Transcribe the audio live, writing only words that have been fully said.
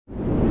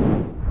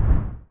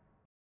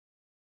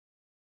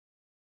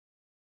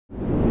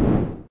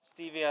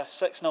a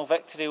 6-0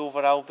 victory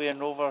over Albion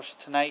Rovers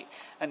tonight,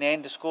 and the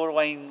end of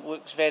scoreline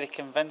looks very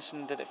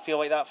convincing. Did it feel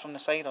like that from the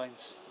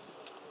sidelines?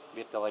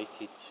 We're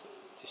delighted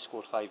to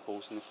score 5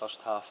 goals in the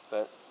first half,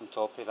 but on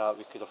top of that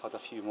we could have had a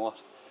few more.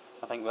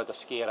 I think we had a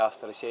scare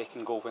after the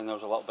second goal when there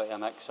was a little bit of a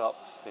mix-up.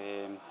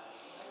 I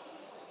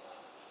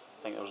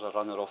think there was a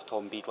runner off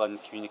Tom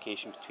Beadland.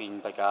 Communication between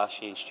Big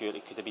Ashy and Stewart,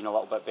 it could have been a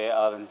little bit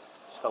better, and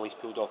Scully's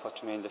pulled off a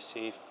tremendous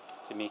save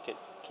to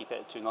keep it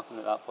at 2-0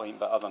 at that point.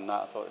 But other than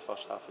that, I thought the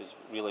first half was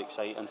really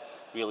exciting,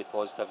 really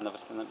positive, and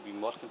everything that we've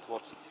been working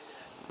towards.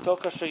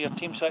 Talk us through your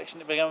team selection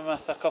to begin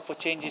with. A couple of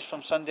changes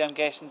from Sunday, I'm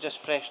guessing, just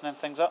freshening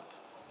things up.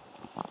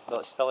 Well,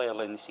 it's still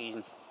early in the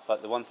season,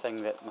 but the one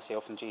thing that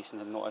myself and Jason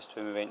had noticed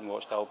when we went and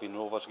watched Albion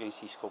Rovers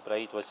against East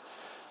Kilbride was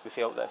we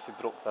felt that if we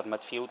broke their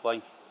midfield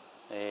line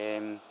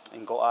and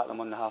got at them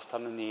on the half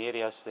turn in the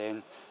areas,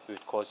 then we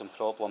would cause them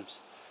problems.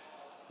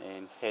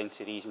 Hence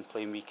the reason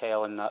playing with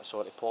Kyle in that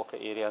sort of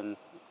pocket area in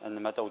the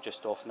middle,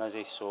 just off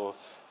Nizzy. So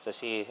as I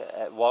say,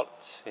 it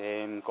worked.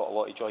 Got a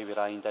lot of joy with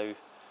Ryan Dow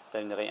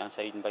down the right hand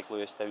side and Big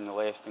Lewis down the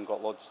left, and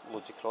got loads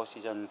of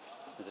crosses in.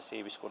 As I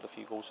say, we scored a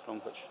few goals from,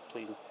 which was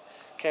pleasing.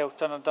 Kyle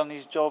Turner done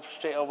his job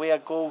straight away, a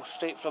goal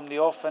straight from the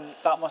off, and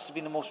that must have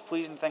been the most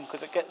pleasing thing,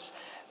 because it gets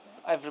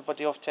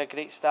everybody off to a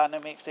great start and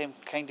it makes them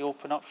kind of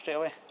open up straight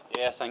away.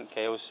 Yeah, I think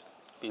Kyle's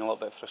been a little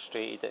bit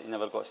frustrated that he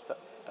never got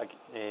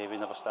we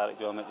never started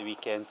with him at the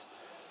weekend,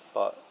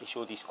 but he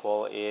showed his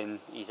quality and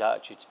his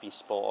attitude's been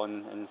spot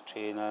on in the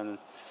training, and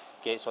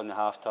gets on the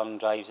half turn,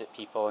 drives at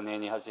people, and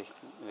then he has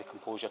the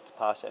composure to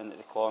pass it into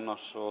the corner.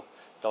 So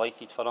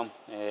delighted for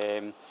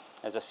him.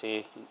 As I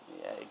say,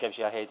 it gives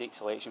you a headache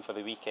selection for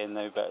the weekend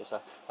now, but it's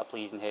a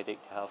pleasing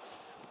headache to have.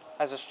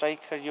 As a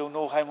striker, you'll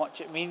know how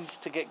much it means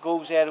to get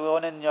goals early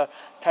on in your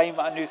time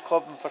at a new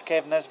club, and for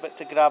Kevin Nisbet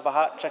to grab a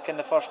hat-trick in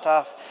the first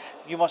half,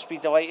 you must be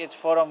delighted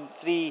for him.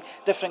 3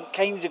 different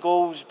kinds of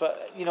goals,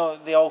 but you know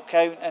they all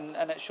count, and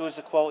it shows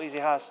the qualities he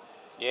has.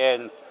 Yeah,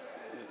 and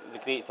the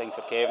great thing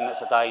for Kevin,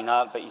 it's a dying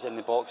art, but he's in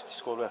the box to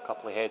score with a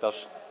couple of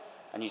headers,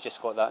 and he's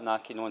just got that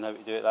knack of knowing how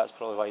to do it. That's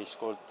probably why he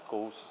scored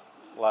goals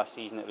last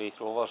season at Wraith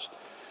Rovers.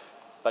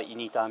 But you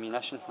need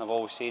ammunition, I've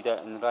always said it,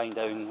 and Ryan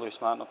Dow and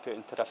Lewis Martin are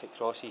putting terrific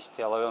crosses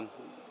to allow him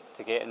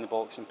to get in the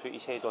box and put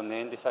his head on the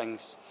end of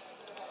things.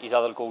 His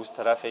other goal's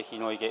terrific, you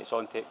know, he gets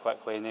onto it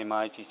quickly and then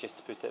manages just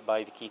to put it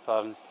by the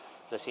keeper. And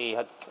as I say, he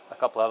had a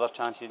couple of other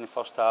chances in the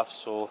first half,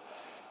 so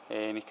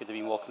he could have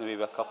been walking away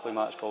with a couple of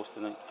match balls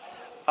tonight.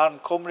 Aaron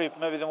Comrie,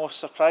 maybe the most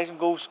surprising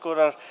goal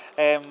scorer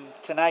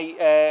tonight.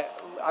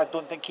 I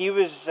don't think he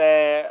was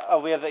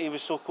aware that he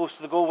was so close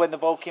to the goal when the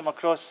ball came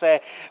across.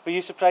 Were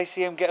you surprised to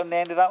see him get on the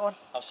end of that one?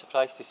 I was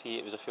surprised to see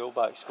it was a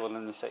full-back scoring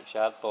in the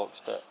 6-yard box,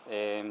 but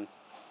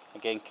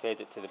again,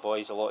 credit to the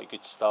boys, a lot of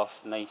good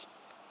stuff, nice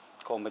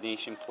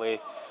combination play,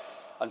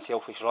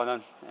 unselfish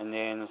running, and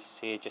then, as I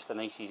say, just a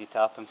nice easy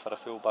tapping for a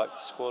full-back to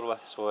score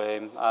with. So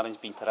Aaron's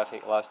been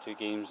terrific the last 2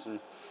 games, and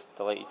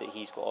delighted that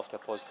he's got off to a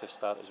positive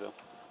start as well.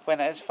 When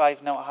it is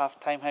 5-0 at half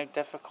time, how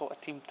difficult a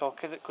team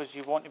talk is it? Because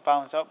you want to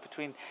balance up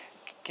between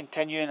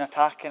continuing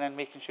attacking and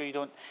making sure you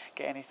don't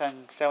get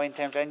anything silly in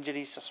terms of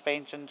injuries,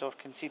 suspensions or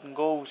conceding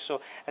goals.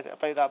 So is it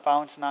about that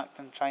balancing act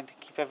and trying to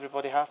keep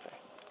everybody happy?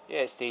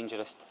 Yeah, it's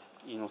dangerous,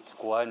 you know, to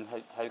go in.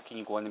 How can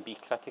you go in and be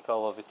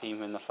critical of the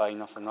team when they're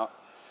 5-0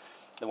 up?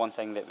 The one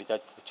thing that we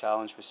did to the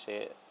challenge was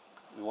say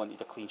we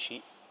wanted a clean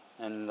sheet,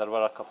 and there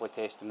were a couple of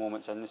testing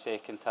moments in the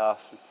second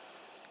half.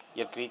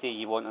 You're greedy,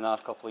 you want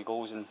another couple of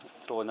goals and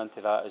thrown into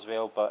that as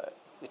well, but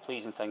the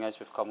pleasing thing is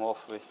we've come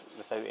off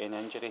without any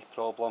injury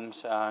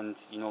problems, and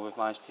you know we've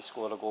managed to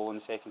score a goal in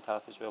the second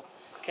half as well.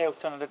 Kyle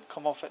Turner did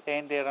come off at the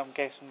end there, I'm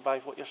guessing by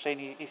what you're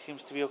saying he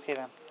seems to be okay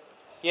then?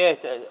 Yeah,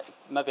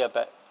 maybe a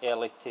bit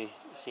early to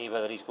say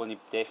whether he's going to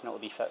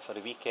definitely be fit for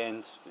the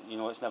weekend. You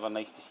know, it's never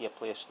nice to see a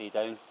player stay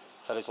down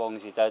for as long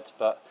as he did,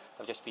 but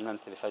I've just been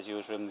into the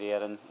physio's room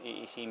there and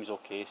he seems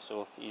okay,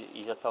 so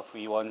he's a tough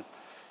wee one.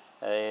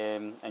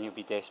 And he'll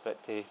be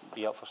desperate to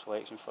be up for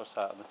selection for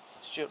Saturday.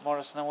 Stuart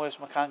Morrison and Lewis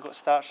McCann got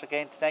starts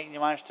again tonight, and you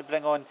managed to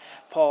bring on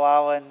Paul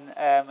Allen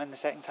in the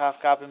second half,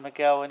 Gavin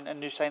McGill and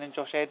new signing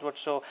Josh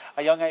Edwards, so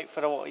a young out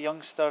for a lot of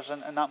youngsters,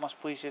 and that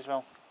must please you as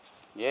well.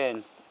 Yeah,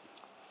 and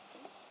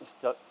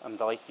I'm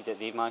delighted that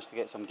they've managed to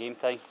get some game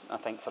time. I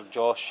think for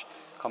Josh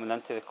coming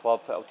into the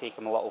club, it'll take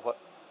him a little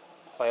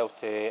while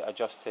to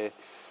adjust to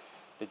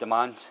the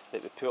demands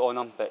that we put on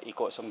him, but he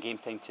got some game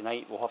time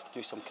tonight. We'll have to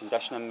do some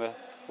conditioning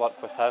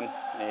work with him.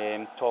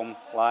 Tom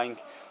Lang,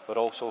 we're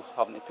also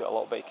having to put a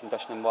little bit of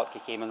conditioning work. He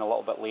came in a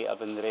little bit later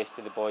than the rest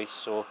of the boys,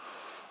 so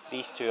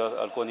these two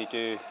are going to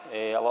do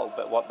a little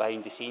bit of work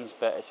behind the scenes,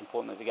 but it's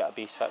important that we get a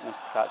base fitness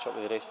to catch up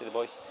with the rest of the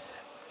boys.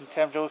 In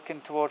terms of looking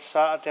towards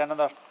Saturday,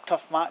 another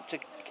tough match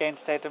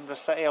against Edinburgh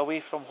City away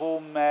from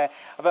home, a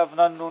bit of an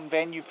unknown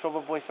venue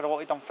probably for a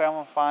lot of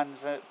Dunfermline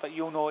fans, but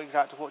you'll know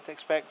exactly what to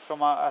expect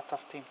from a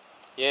tough team.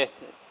 Yeah,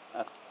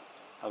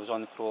 I was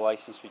on the pro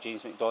licence with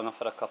James McDonough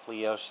for a couple of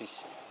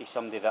years. He's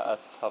somebody that I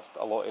have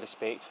a lot of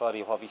respect for.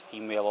 He'll have his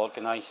team well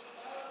organised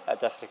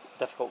at a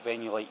difficult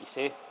venue, like you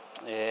say.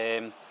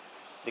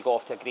 they got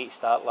off to a great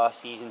start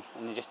last season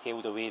and they just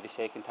tailed away the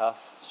second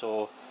half.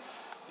 So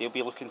they'll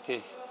be looking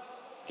to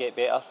get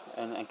better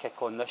and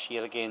kick on this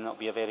year again. It'll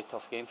be a very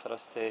tough game for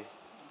us to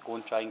go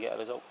and try and get a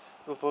result.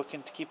 We're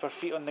looking to keep our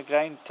feet on the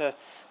ground to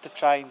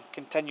try and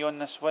continue on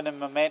this winning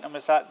momentum.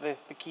 Is that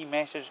the key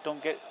message?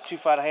 Don't get too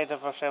far ahead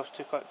of ourselves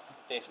too quick.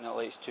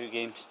 Definitely, it's 2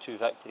 games, 2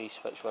 victories,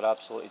 which we're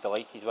absolutely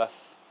delighted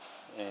with.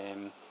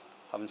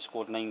 Having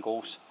scored 9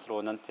 goals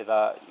thrown into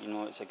that, you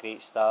know, it's a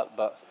great start,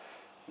 but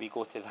we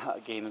go to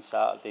that game on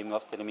Saturday and we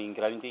have to remain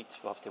grounded,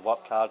 we have to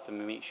work hard and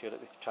we make sure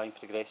that we try and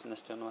progress in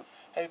this tournament.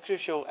 How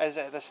crucial is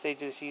it at this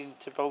stage of the season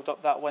to build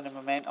up that winning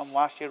momentum?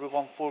 Last year we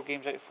won 4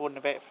 games out of 4 in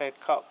the Betfred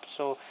Cup,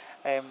 so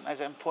is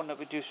it important that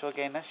we do so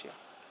again this year?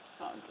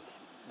 And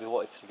we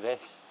want to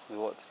progress. We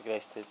want to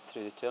progress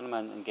through the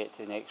tournament and get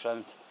to the next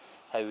round.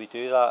 How we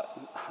do that,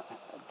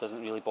 it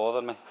doesn't really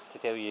bother me, to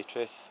tell you the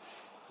truth.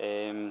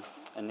 And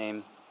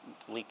then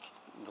the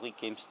league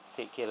games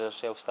take care of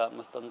themselves, starting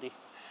with Dundee.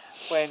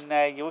 When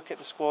you look at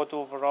the squad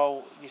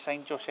overall, you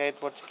signed Josh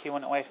Edwards, came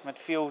on at left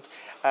midfield,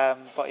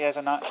 but he has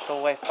a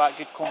natural left back,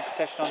 good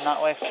competition on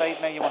that left side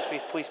now. You must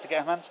be pleased to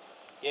get him in.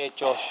 Yeah,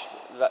 Josh,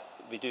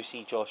 we do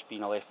see Josh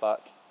being a left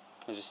back.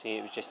 As I say,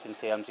 it was just in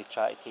terms of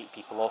trying to take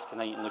people off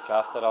tonight and look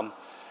after him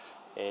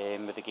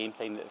with the game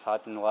time that we've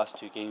had in the last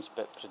 2 games,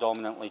 but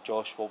predominantly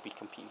Josh will be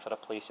competing for a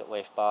place at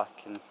left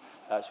back and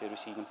that's where we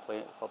see him play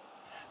at the club.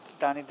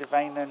 Danny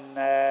Devine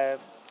and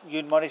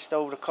Ewan Murray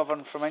still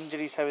recovering from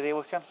injuries, how are they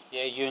looking?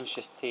 Yeah, Ewan's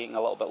just taking a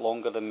little bit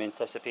longer than we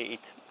anticipated.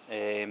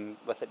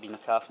 With it being a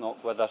calf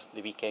knock, whether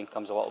the weekend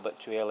comes a little bit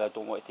too early, I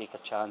don't want to take a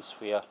chance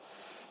where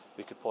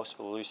we could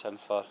possibly lose him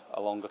for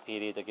a longer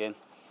period again.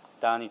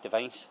 Danny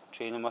Devine's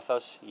training with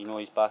us, you know,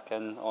 he's back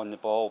in on the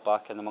ball,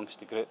 back in amongst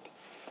the group.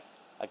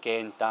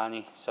 Again,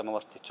 Danny, similar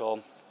to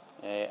Tom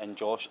and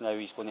Josh now,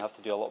 he's going to have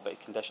to do a little bit of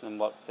conditioning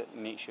work to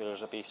make sure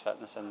there's a base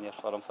fitness in there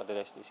for him for the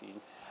rest of the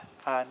season.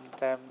 And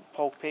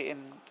Paul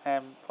Payton,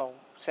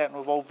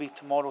 certainly will be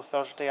tomorrow,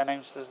 Thursday,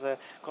 announced as the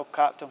club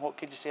captain. What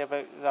could you say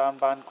about the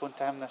armband going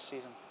to him this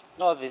season?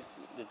 No, the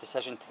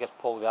decision to give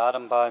Paul the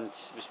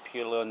armband was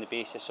purely on the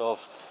basis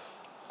of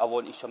I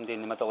wanted somebody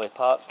in the middle of the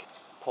park.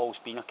 Paul's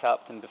been a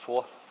captain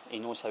before, he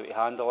knows how to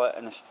handle it,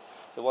 and if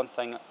the one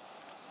thing,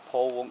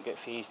 Paul won't get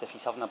fazed if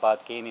he's having a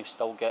bad game, he'll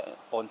still get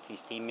onto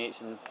his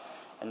teammates and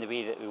in the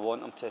way that we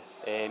want him to.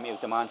 He'll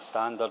demand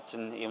standards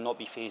and he'll not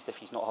be fazed if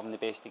he's not having the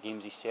best of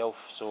games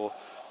himself. So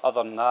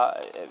other than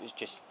that, it was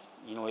just,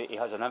 you know, he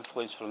has an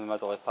influence from the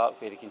middle of the park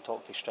where he can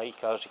talk to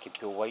strikers, he can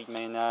pull wide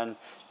men in,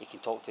 he can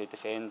talk to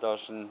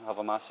defenders and have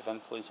a massive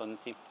influence on the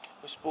team.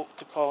 We spoke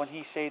to Paul and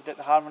he said that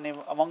the harmony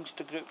amongst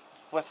the group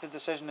with the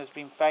decision has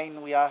been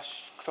fine. We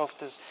asked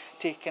Crawford has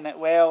taken it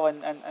well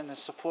and is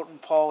supporting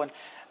Paul, and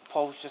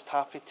Paul's just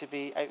happy to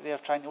be out there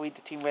trying to lead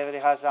the team whether he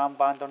has the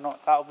armband or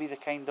not. That'll be the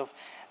kind of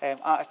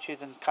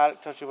attitude and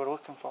characters you were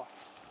looking for.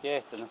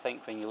 Yeah, and I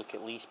think when you look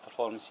at Lee's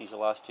performances the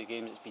last 2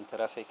 games, it's been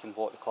terrific and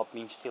what the club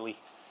means to Lee,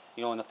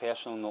 you know, on a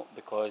personal note,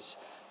 because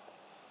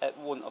it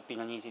wouldn't have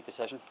been an easy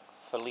decision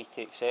for Lee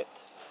to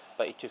accept,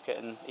 but he took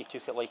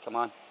it like a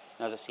man.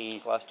 And as I say,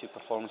 his last 2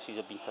 performances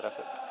have been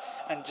terrific.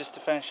 And just to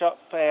finish up,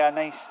 a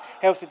nice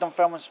healthy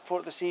Dunfermline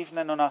support this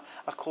evening on a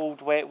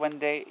cold, wet,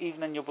 windy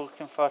evening. You'll be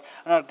looking for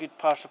another good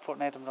par support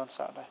in Edinburgh on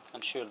Saturday.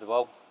 I'm sure they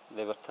will.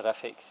 They were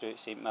terrific throughout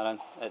St Mirren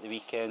at the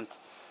weekend,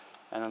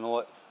 and I know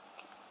it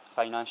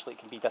financially it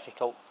can be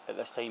difficult at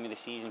this time of the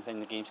season when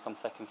the games come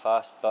thick and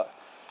fast, but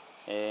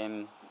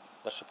their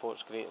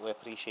support's greatly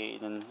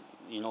appreciated, and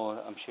you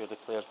know, I'm sure the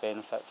players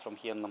benefit from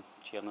hearing them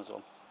cheering us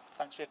on.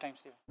 Thanks for your time,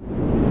 Stevie.